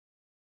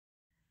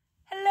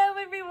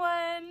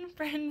everyone,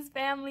 friends,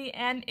 family,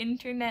 and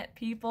internet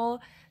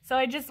people. So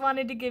I just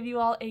wanted to give you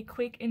all a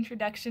quick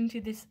introduction to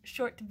this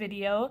short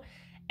video,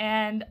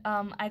 and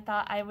I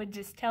thought I would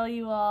just tell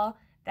you all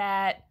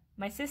that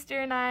my sister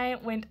and I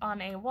went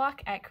on a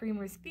walk at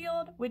Creamer's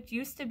Field, which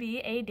used to be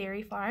a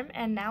dairy farm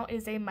and now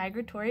is a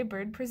migratory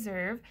bird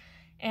preserve,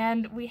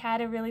 and we had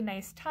a really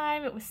nice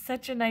time. It was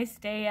such a nice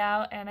day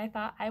out, and I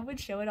thought I would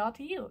show it all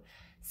to you.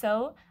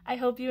 So I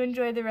hope you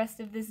enjoy the rest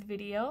of this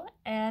video,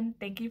 and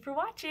thank you for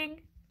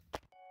watching!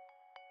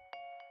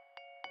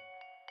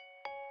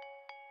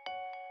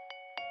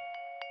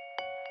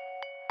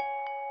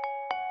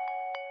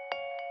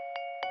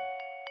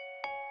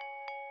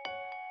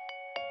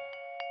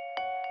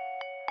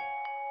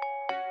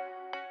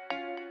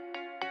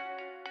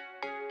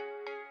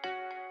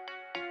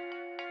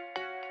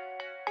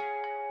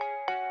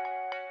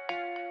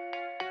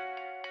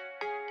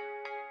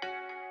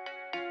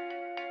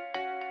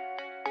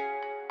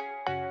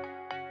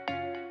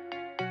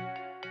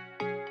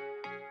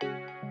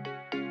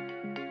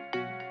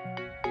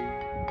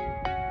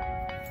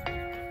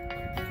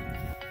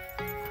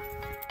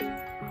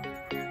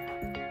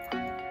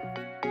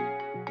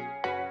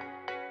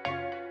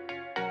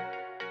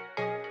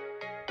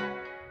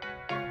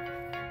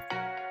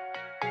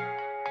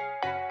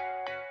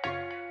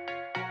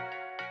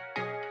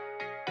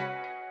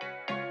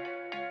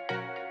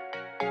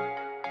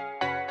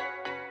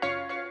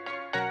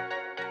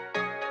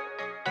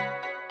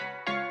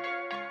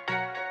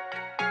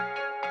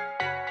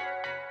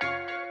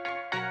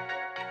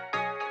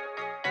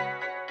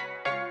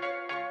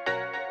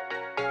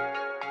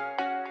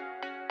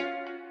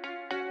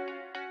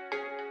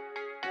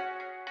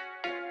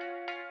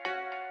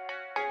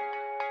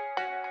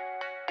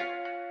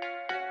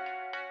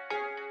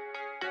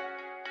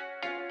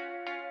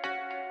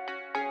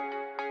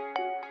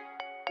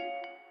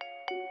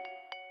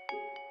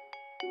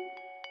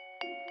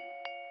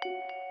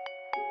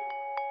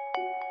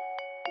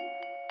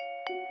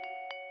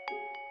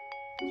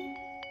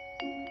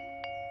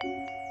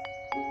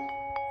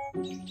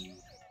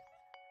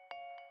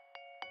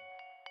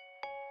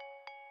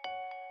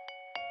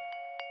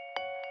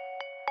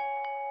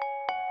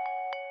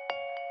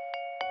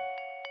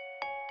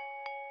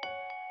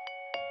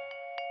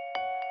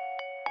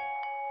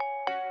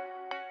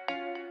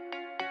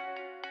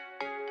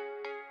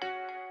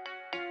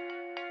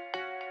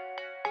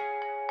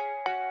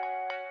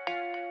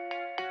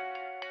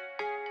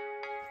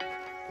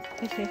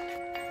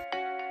 Okay.